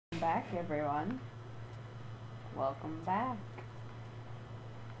back, everyone. Welcome back.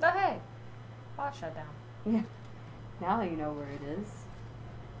 Oh, hey. Bot shut down. Yeah. Now you know where it is.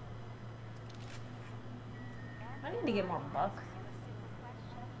 I need to get more bucks.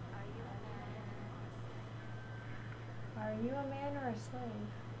 Are you a man or a slave?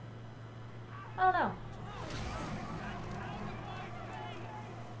 I don't know.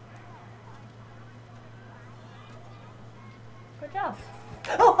 Good job.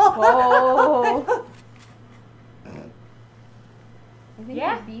 Whoa! I think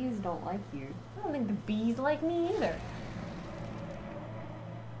Yeah? the bees don't like you. I don't think the bees like me either.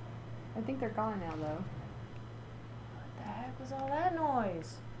 I think they're gone now, though. What the heck was all that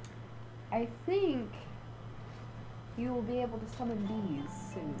noise? I think you will be able to summon bees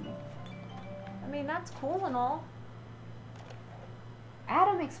soon. I mean, that's cool and all.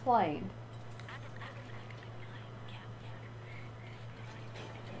 Adam explained.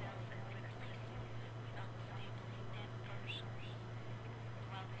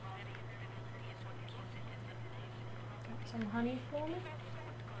 Got some honey for me?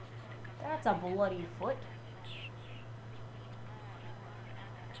 That's a bloody foot.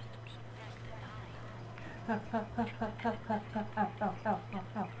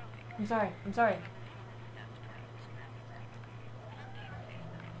 I'm sorry.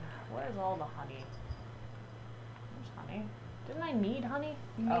 Where's all the honey? There's honey. Didn't I need honey?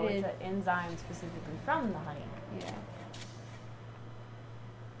 You Oh, needed- it's an enzyme specifically from the honey. Yeah.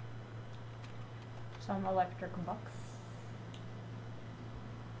 Some electric bucks.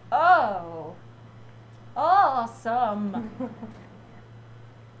 Oh! Awesome!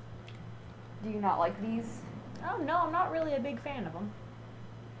 Do you not like bees? Oh no, I'm not really a big fan of them.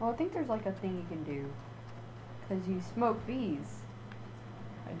 Well, I think there's like a thing you can do. Because you smoke bees.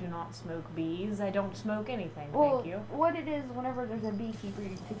 I do not smoke bees. I don't smoke anything, Well, thank you. what it is, whenever there's a beekeeper,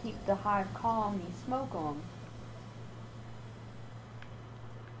 to keep the hive calm, you smoke them.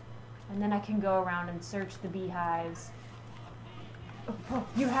 And then I can go around and search the beehives. Oh,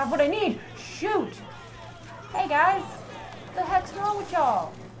 you have what I need! Shoot! Hey guys! What the heck's wrong with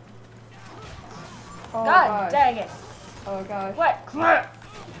y'all? Oh, God gosh. dang it! Oh gosh. What?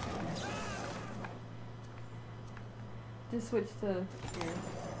 Just switch to here.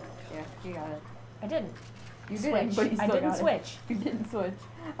 Yeah, you got it. I didn't. You Switch. didn't, but you still I didn't got switch. It. You didn't switch.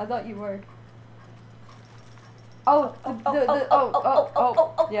 I thought you were. Oh,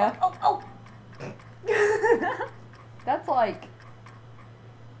 yeah. Oh. That's like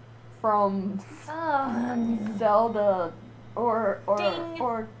from Oh. Zelda or Ding.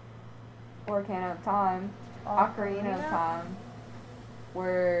 Ocarina of Time, Ocarina of Time,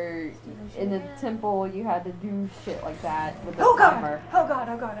 where in the temple you had to do shit like that with the timer. Oh god!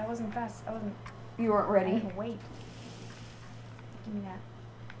 I wasn't fast. I wasn't. You weren't I ready. had to wait. Give me that.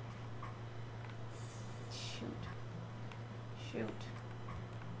 Shoot.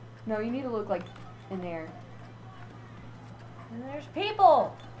 No, you need to look like in there. And there's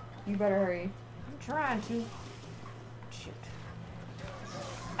people. You better hurry. I'm trying to. Shoot.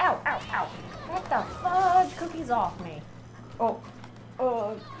 Ow! Get the fudge cookies off me. Oh.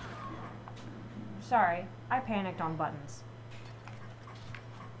 Sorry, I panicked on buttons.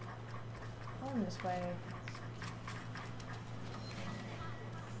 Going this way.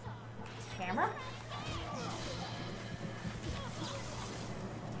 Camera?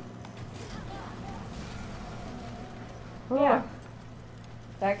 Yeah.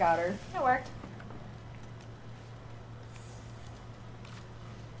 That got her. It worked.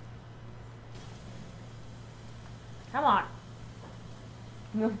 Come on.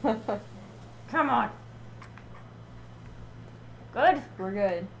 Come on. Good? We're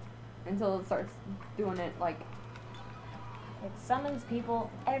good. Until it starts doing it like, It summons people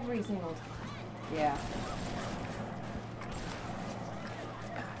every single time. yeah.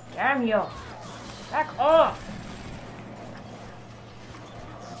 Damn you. Back off.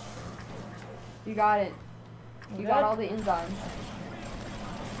 You got it. You got Good? all the enzymes.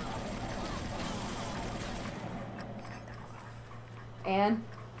 And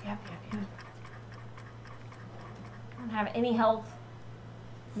Yep. I don't have any health.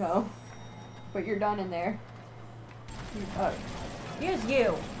 no. But you're done in there. Here's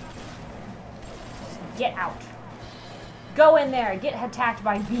you. Just get out. Go in there. Get attacked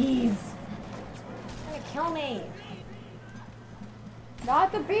by bees. They're gonna kill me.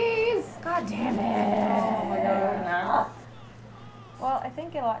 Not the bees! God damn it. Oh my god. Well, I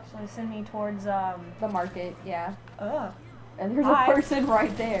think it'll actually send me towards, The market, yeah. ugh. And there's Hi. a person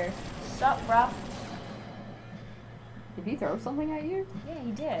right there. Sup, bruh? Did he throw something at you? Yeah,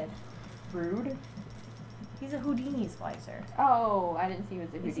 he did. Rude. He's a Houdini slicer. Oh, I didn't see he was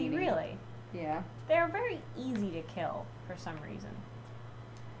a Houdini. Is he really? Yeah. They're very easy to kill for some reason.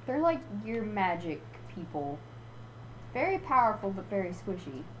 They're like your magic people. Very powerful, but very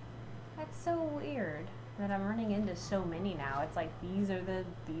squishy. That's so weird that I'm running into so many now. It's like these are the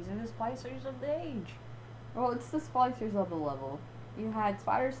splicers of the age. Well, it's the splicers of the level. You had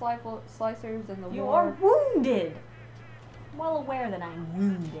spider slicers in the You war. are wounded. Well aware that I'm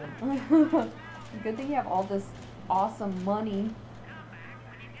wounded. Good thing you have all this awesome money.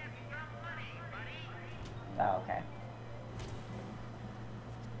 Oh, okay.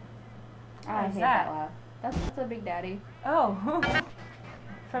 I What is hate that? that laugh. That's a Big Daddy. Oh.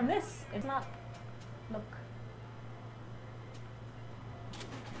 From this, it's not. Look.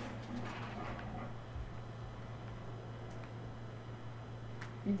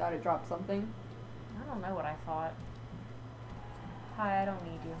 You thought it dropped something? I don't know what I thought. Hi, I don't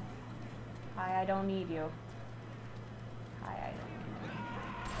need you. Hi, I don't need you. Hi, I don't need you.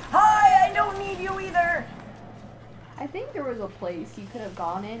 Hi, I don't need you either! I think there was a place you could have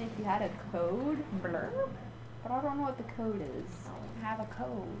gone in if you had a code. Blurb? But I don't know what the code is. I don't have a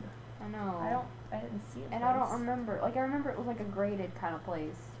code. I know. I didn't see it. And I don't remember. Like, I remember it was like a graded kind of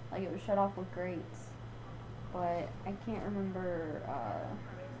place. Like, it was shut off with grates. But I can't remember, I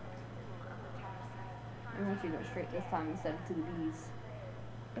want you to go straight this time instead of to the bees.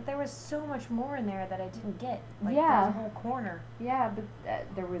 But there was so much more in there that I didn't get. Like, Yeah. there's a whole corner. Yeah, but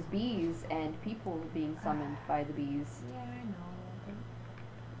there was bees and people being summoned by the bees. Yeah, I know.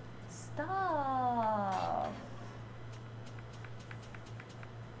 Stop.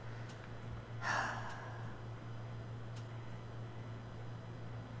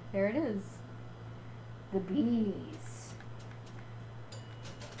 There it is. The bees.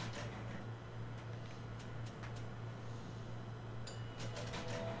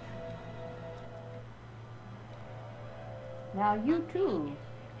 Now you too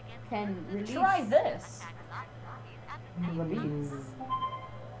can release Try this. the bees. It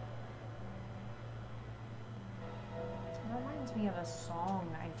reminds me of a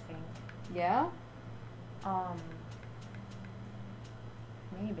song, I think. Yeah?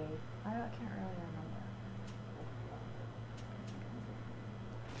 Maybe. I can't really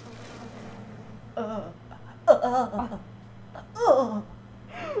remember.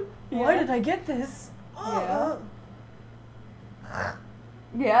 Why did I get this? Yeah.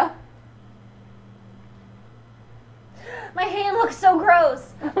 Yeah? My hand looks so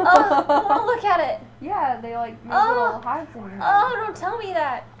gross. I don't want to look at it. Yeah, they like make Oh. little hives in your hand. Oh, don't tell me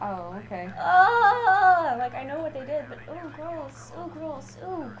that. Oh, okay. Like I know what they did, but ooh, gross. Ooh, gross.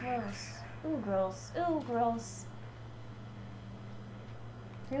 Ooh, gross. Ooh, gross. Ooh, gross.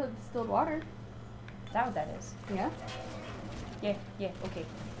 Here, look, distilled water. Is that what that is? Yeah? Yeah, okay.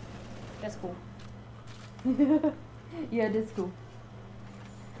 That's cool. Yeah, it is cool.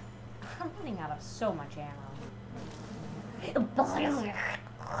 I'm running out of so much ammo.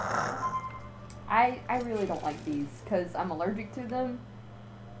 I really don't like bees because I'm allergic to them.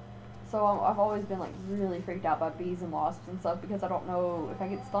 So I've always been like really freaked out by bees and wasps and stuff because I don't know if I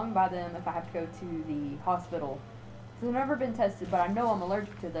get stung by them if I have to go to the hospital. So I've never been tested, but I know I'm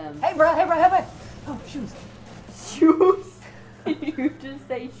allergic to them. Hey, bro. Oh, shoes. Shoes? You just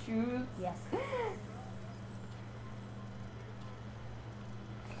say shoes? Yes.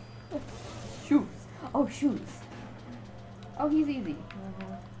 Shoes. Oh, shoes. Oh, he's easy.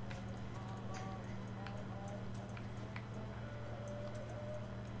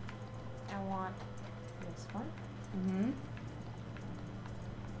 I want this one. Mm-hmm.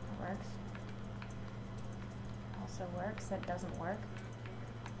 That works. Also works. That doesn't work.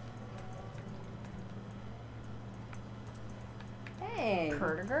 Hey.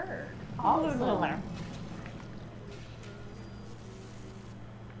 Kurd. Awesome.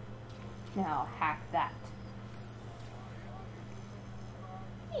 Now hack that.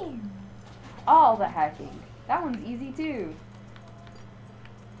 All the hacking. That one's easy too.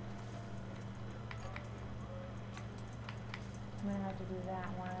 I'm gonna have to do that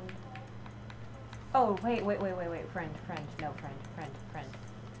one. Oh, wait. Friend. No, friend.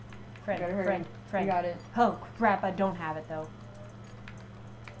 You gotta hurry. Friend. You got it. Oh, crap. I don't have it, though.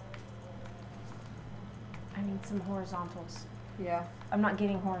 I need some horizontals. Yeah. I'm not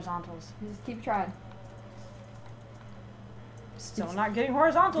getting horizontals. You just keep trying. Still not getting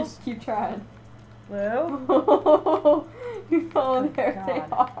horizontals. Just keep trying. Well, Oh, Good there they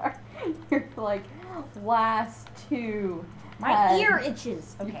God. are. You're like last two. my ear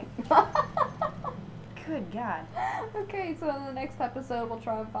itches. Okay. Good God. Okay, so in the next episode we'll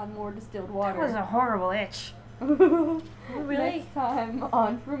try and find more distilled water. That was a horrible itch. Really? Next time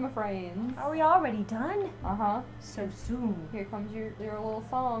on Froomies. Are we already done? Uh-huh. So soon. Here comes your little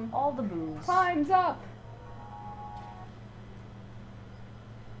song. All the booze. Time's up!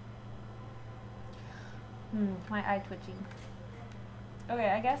 My eye twitching. Okay,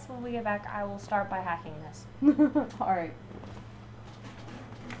 I guess when we get back, I will start by hacking this. Alright.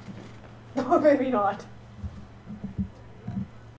 Or maybe not.